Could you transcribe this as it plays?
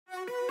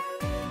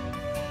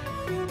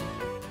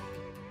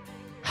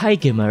Hi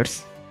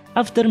gamers!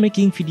 After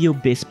making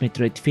video-based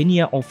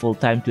Metroidvania of Fall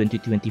Time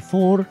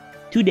 2024,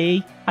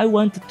 today I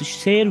wanted to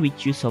share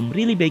with you some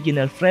really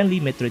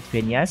beginner-friendly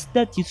Metroidvanias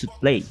that you should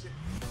play.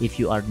 If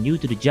you are new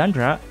to the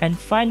genre and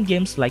find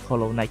games like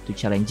Hollow Knight too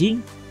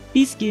challenging,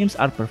 these games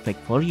are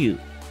perfect for you.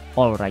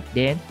 Alright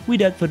then,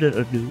 without further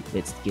ado,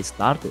 let's get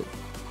started.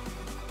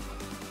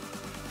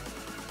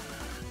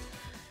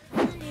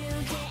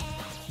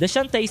 The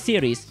Shantae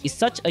series is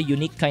such a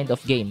unique kind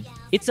of game.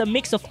 It's a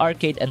mix of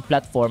arcade and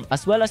platform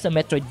as well as a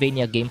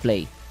Metroidvania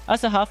gameplay.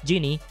 As a half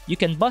genie, you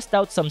can bust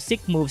out some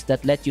sick moves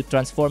that let you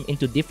transform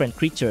into different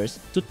creatures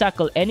to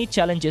tackle any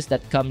challenges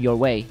that come your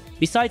way.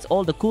 Besides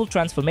all the cool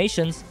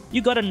transformations,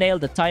 you gotta nail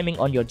the timing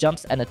on your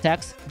jumps and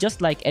attacks just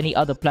like any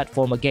other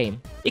platformer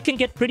game. It can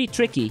get pretty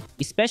tricky,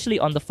 especially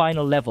on the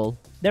final level.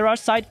 There are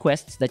side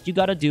quests that you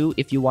gotta do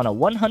if you wanna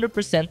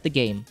 100% the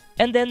game.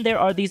 And then there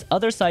are these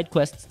other side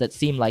quests that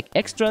seem like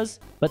extras,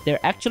 but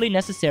they're actually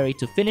necessary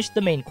to finish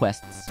the main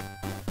quests.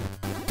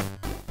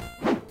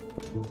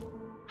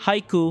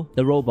 Haiku,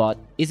 the robot,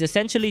 is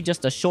essentially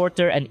just a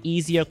shorter and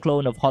easier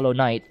clone of Hollow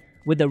Knight,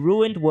 with a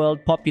ruined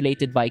world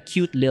populated by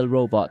cute lil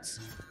robots.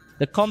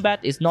 The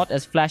combat is not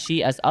as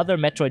flashy as other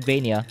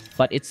Metroidvania,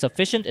 but it's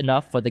sufficient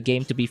enough for the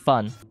game to be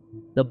fun.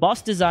 The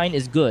boss design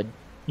is good.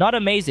 Not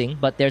amazing,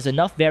 but there's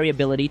enough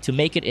variability to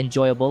make it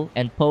enjoyable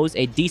and pose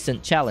a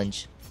decent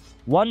challenge.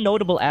 One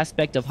notable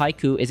aspect of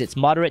Haiku is its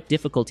moderate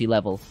difficulty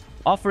level,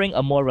 offering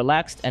a more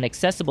relaxed and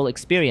accessible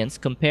experience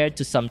compared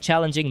to some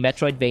challenging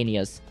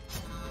Metroidvanias.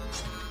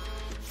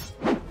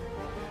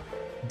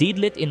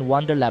 Deedlit in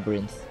Wonder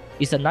Labyrinth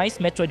is a nice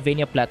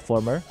Metroidvania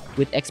platformer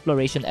with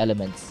exploration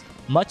elements,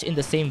 much in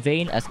the same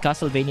vein as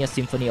Castlevania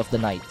Symphony of the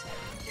Night.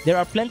 There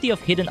are plenty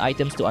of hidden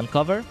items to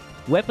uncover,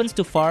 weapons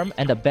to farm,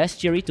 and a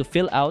bestiary to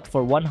fill out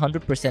for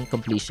 100%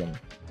 completion.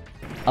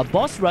 A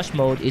boss rush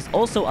mode is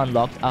also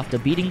unlocked after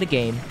beating the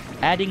game,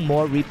 adding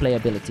more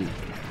replayability.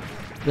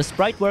 The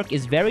sprite work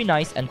is very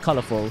nice and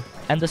colorful,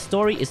 and the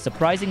story is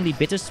surprisingly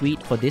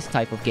bittersweet for this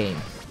type of game.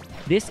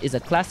 This is a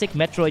classic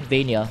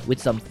Metroidvania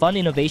with some fun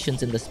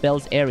innovations in the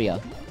spells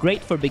area,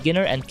 great for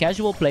beginner and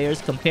casual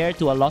players compared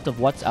to a lot of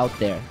what's out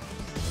there.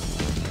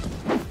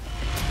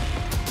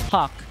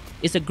 Hawk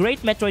is a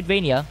great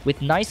Metroidvania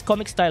with nice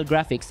comic-style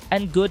graphics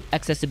and good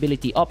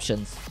accessibility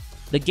options.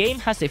 The game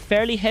has a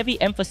fairly heavy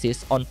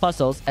emphasis on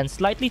puzzles and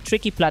slightly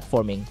tricky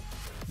platforming.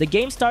 The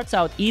game starts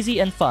out easy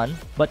and fun,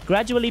 but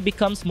gradually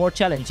becomes more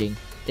challenging,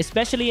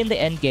 especially in the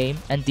endgame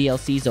and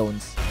DLC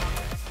zones.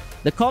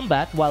 The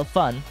combat, while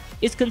fun,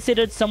 is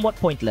considered somewhat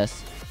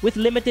pointless, with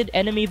limited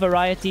enemy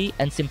variety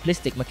and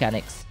simplistic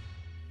mechanics.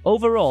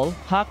 Overall,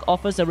 Hawk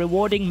offers a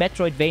rewarding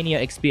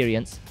Metroidvania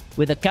experience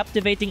with a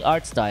captivating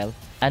art style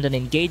and an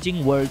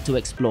engaging world to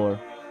explore.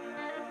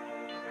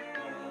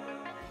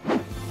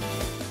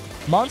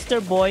 Monster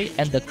Boy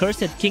and the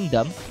Cursed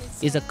Kingdom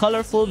is a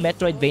colorful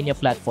Metroidvania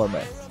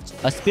platformer,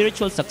 a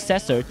spiritual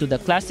successor to the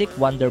classic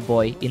Wonder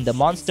Boy in the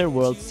Monster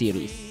World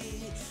series.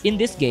 In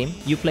this game,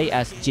 you play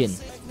as Jin,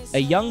 a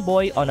young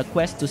boy on a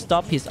quest to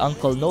stop his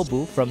uncle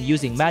Nobu from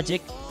using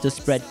magic to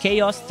spread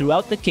chaos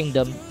throughout the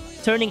kingdom,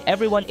 turning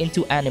everyone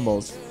into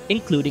animals,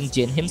 including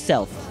Jin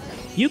himself.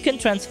 You can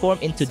transform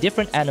into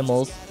different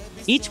animals,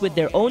 each with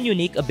their own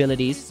unique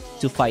abilities,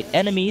 to fight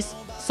enemies,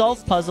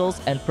 solve puzzles,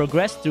 and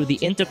progress through the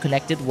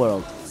interconnected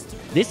world.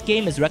 This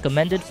game is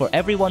recommended for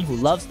everyone who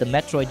loves the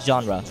Metroid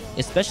genre,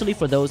 especially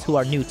for those who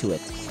are new to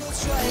it.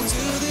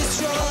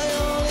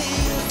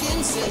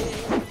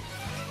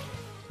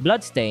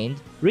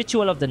 Bloodstained,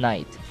 Ritual of the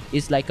Night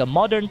is like a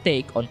modern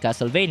take on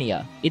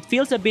Castlevania. It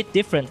feels a bit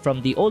different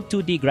from the old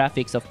 2D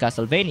graphics of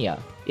Castlevania.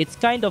 It's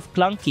kind of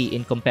clunky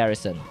in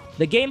comparison.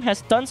 The game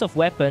has tons of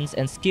weapons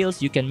and skills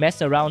you can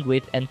mess around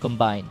with and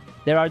combine.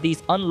 There are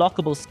these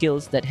unlockable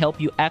skills that help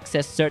you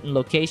access certain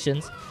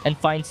locations and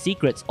find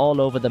secrets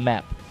all over the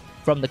map.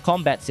 From the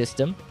combat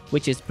system,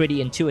 which is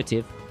pretty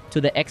intuitive,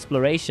 to the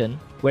exploration,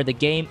 where the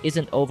game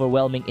isn't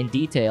overwhelming in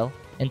detail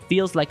and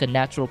feels like a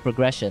natural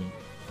progression.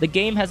 The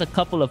game has a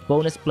couple of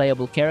bonus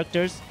playable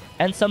characters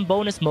and some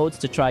bonus modes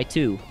to try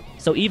too,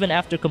 so even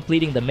after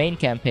completing the main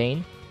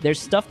campaign, there's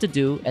stuff to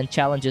do and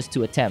challenges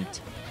to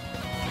attempt.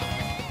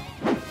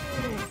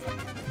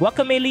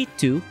 Guacamelee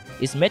 2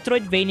 is a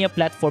Metroidvania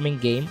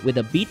platforming game with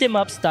a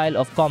beat-em-up style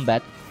of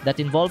combat that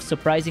involves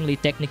surprisingly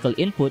technical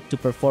input to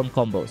perform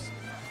combos.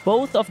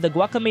 Both of the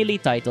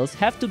Guacamelee titles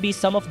have to be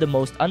some of the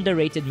most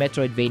underrated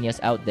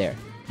Metroidvanias out there.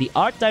 The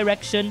art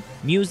direction,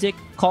 music,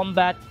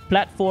 combat,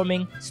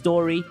 platforming,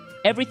 story,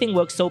 everything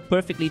works so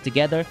perfectly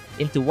together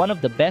into one of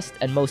the best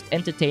and most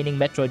entertaining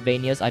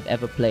Metroidvanias I've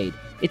ever played.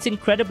 It's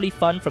incredibly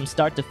fun from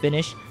start to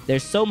finish,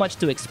 there's so much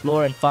to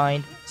explore and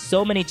find,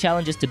 so many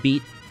challenges to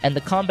beat, and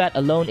the combat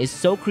alone is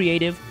so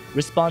creative,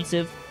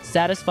 responsive,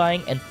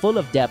 satisfying, and full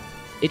of depth,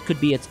 it could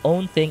be its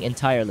own thing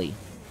entirely.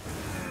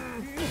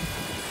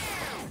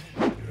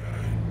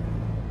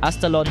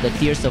 Astalon: The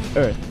Tears of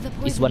Earth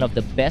is one of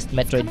the best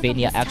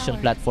Metroidvania action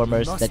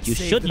platformers that you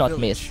should not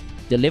miss,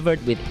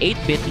 delivered with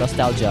 8-bit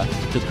nostalgia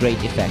to great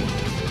effect.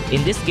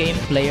 In this game,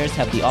 players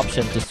have the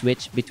option to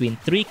switch between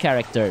 3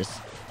 characters: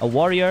 a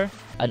warrior,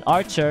 an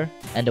archer,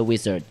 and a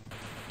wizard.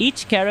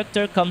 Each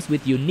character comes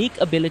with unique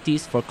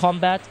abilities for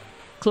combat,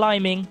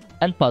 climbing,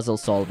 and puzzle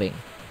solving.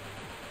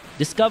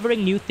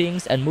 Discovering new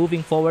things and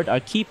moving forward are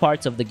key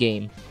parts of the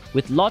game,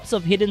 with lots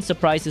of hidden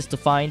surprises to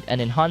find and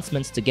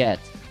enhancements to get.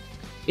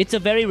 It's a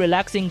very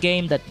relaxing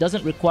game that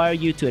doesn't require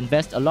you to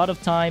invest a lot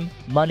of time,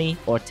 money,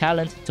 or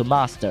talent to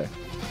master.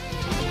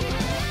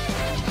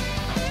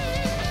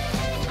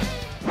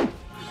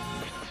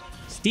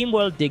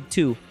 SteamWorld Dig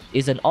 2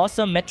 is an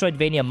awesome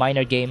Metroidvania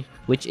miner game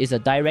which is a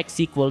direct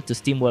sequel to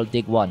SteamWorld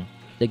Dig 1.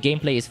 The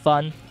gameplay is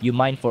fun, you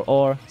mine for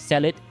ore,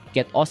 sell it,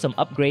 get awesome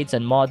upgrades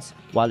and mods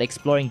while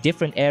exploring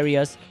different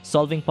areas,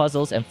 solving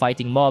puzzles and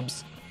fighting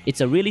mobs.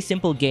 It's a really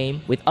simple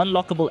game with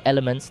unlockable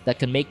elements that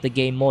can make the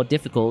game more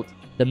difficult.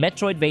 The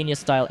Metroidvania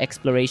style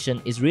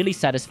exploration is really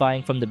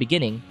satisfying from the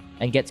beginning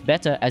and gets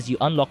better as you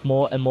unlock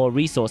more and more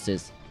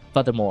resources.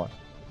 Furthermore,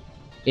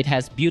 it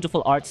has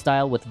beautiful art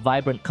style with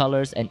vibrant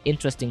colors and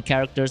interesting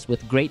characters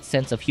with great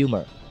sense of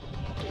humor.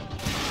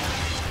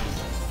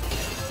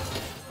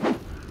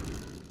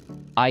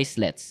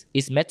 Icelets.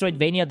 Is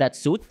Metroidvania that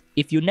suit?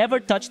 If you never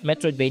touched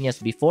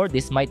Metroidvanias before,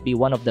 this might be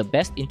one of the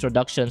best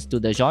introductions to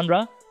the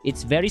genre.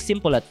 It's very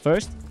simple at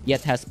first,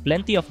 yet has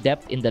plenty of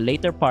depth in the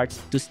later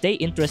parts to stay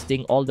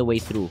interesting all the way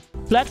through.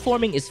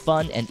 Platforming is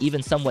fun and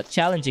even somewhat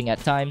challenging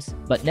at times,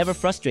 but never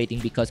frustrating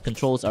because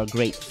controls are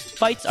great.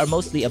 Fights are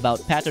mostly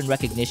about pattern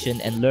recognition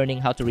and learning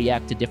how to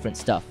react to different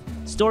stuff.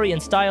 Story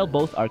and style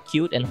both are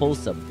cute and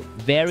wholesome.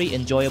 Very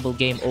enjoyable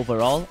game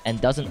overall and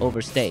doesn't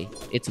overstay.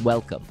 It's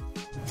welcome.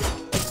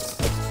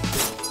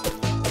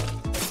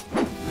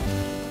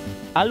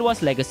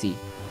 Alwa's Legacy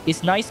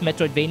is nice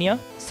Metroidvania,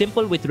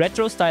 simple with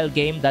retro-style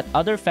game that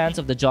other fans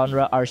of the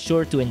genre are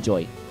sure to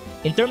enjoy.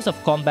 In terms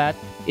of combat,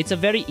 it's a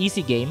very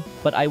easy game,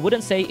 but I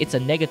wouldn't say it's a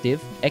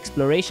negative.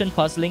 Exploration,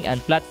 puzzling,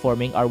 and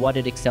platforming are what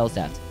it excels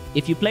at.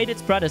 If you played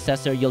its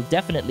predecessor, you'll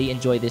definitely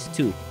enjoy this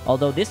too,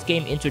 although this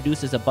game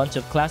introduces a bunch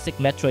of classic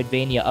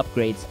Metroidvania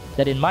upgrades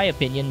that in my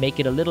opinion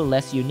make it a little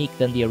less unique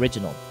than the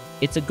original.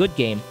 It's a good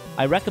game.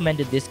 I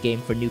recommended this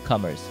game for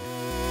newcomers.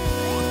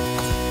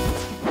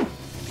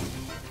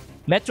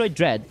 Metroid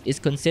Dread is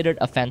considered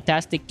a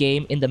fantastic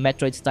game in the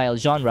Metroid-style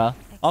genre,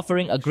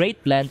 offering a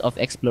great blend of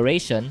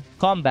exploration,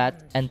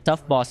 combat, and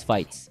tough boss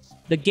fights.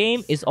 The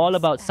game is all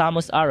about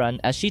Samus Aran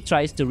as she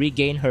tries to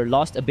regain her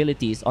lost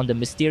abilities on the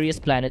mysterious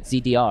planet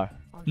ZDR.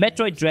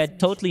 Metroid Dread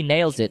totally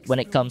nails it when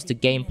it comes to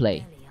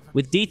gameplay,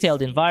 with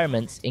detailed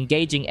environments,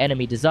 engaging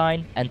enemy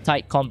design, and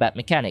tight combat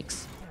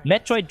mechanics.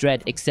 Metroid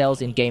Dread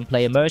excels in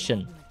gameplay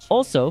immersion.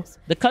 Also,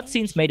 the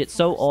cutscenes made it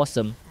so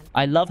awesome.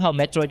 I love how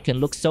Metroid can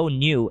look so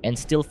new and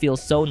still feel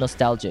so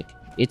nostalgic.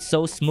 It's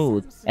so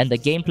smooth, and the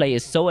gameplay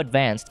is so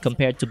advanced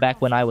compared to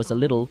back when I was a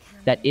little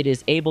that it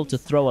is able to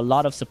throw a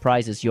lot of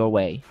surprises your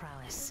way.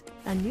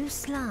 A new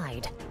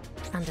slide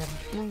and a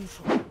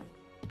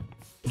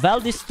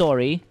Valdis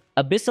Story,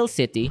 Abyssal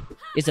City,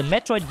 is a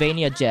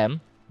Metroidvania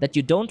gem that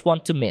you don't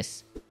want to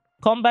miss.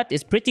 Combat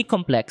is pretty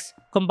complex,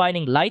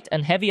 combining light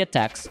and heavy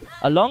attacks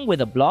along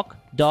with a block,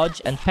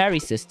 dodge, and parry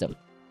system.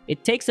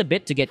 It takes a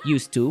bit to get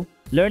used to,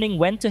 learning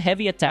when to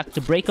heavy attack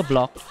to break a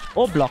block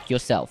or block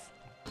yourself.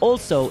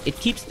 Also, it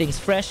keeps things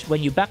fresh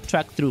when you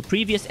backtrack through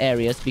previous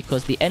areas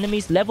because the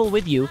enemies level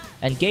with you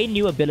and gain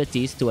new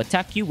abilities to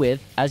attack you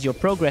with as you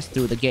progress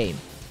through the game.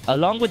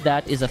 Along with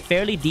that is a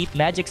fairly deep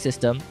magic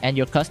system and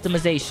your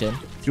customization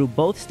through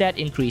both stat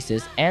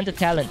increases and a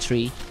talent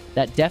tree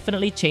that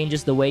definitely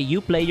changes the way you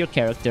play your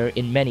character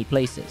in many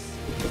places.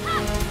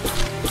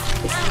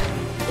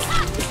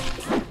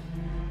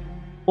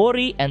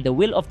 Ori and the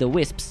Will of the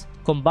Wisps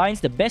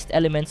combines the best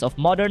elements of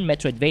modern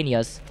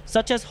Metroidvanias,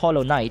 such as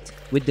Hollow Knight,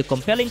 with the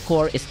compelling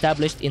core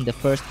established in the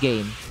first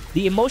game.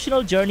 The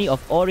emotional journey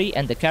of Ori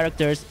and the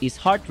characters is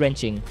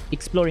heart-wrenching,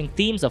 exploring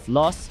themes of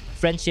loss,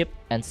 friendship,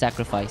 and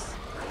sacrifice.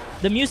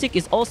 The music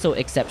is also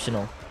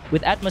exceptional,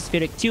 with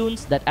atmospheric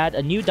tunes that add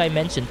a new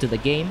dimension to the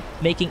game,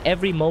 making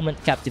every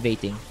moment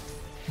captivating.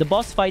 The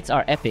boss fights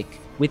are epic,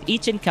 with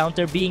each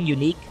encounter being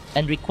unique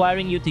and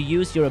requiring you to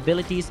use your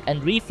abilities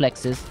and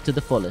reflexes to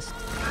the fullest.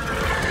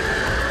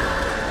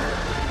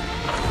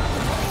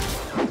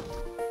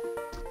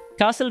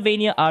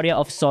 Castlevania Aria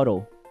of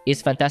Sorrow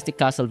is a fantastic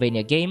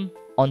Castlevania game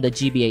on the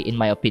GBA in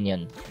my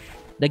opinion.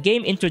 The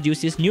game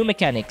introduces new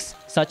mechanics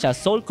such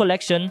as Soul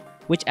Collection,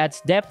 which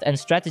adds depth and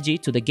strategy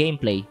to the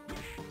gameplay.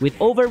 With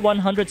over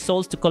 100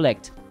 souls to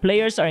collect,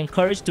 players are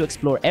encouraged to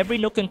explore every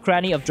nook and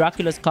cranny of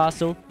Dracula's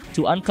castle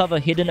to uncover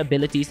hidden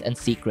abilities and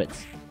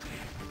secrets.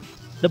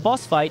 The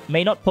boss fight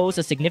may not pose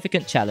a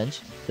significant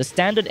challenge. The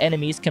standard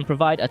enemies can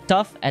provide a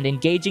tough and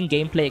engaging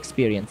gameplay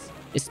experience,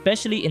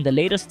 especially in the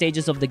later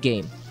stages of the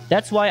game.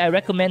 That's why I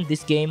recommend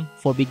this game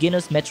for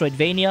beginners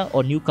Metroidvania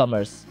or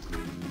newcomers.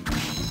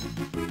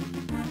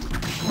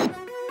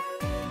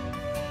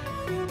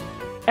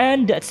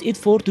 And that's it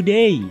for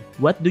today.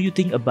 What do you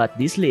think about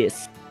this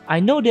list? I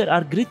know there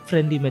are great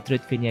friendly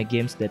Metroidvania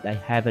games that I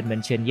haven't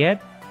mentioned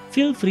yet.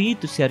 Feel free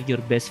to share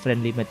your best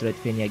friendly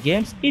Metroidvania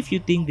games if you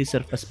think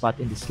deserve a spot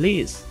in this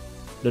list.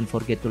 Don't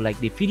forget to like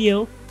the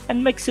video and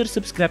make sure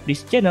subscribe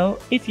this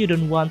channel if you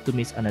don't want to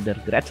miss another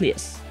great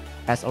list.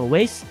 As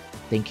always,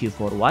 thank you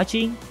for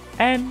watching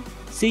and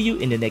see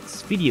you in the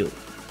next video.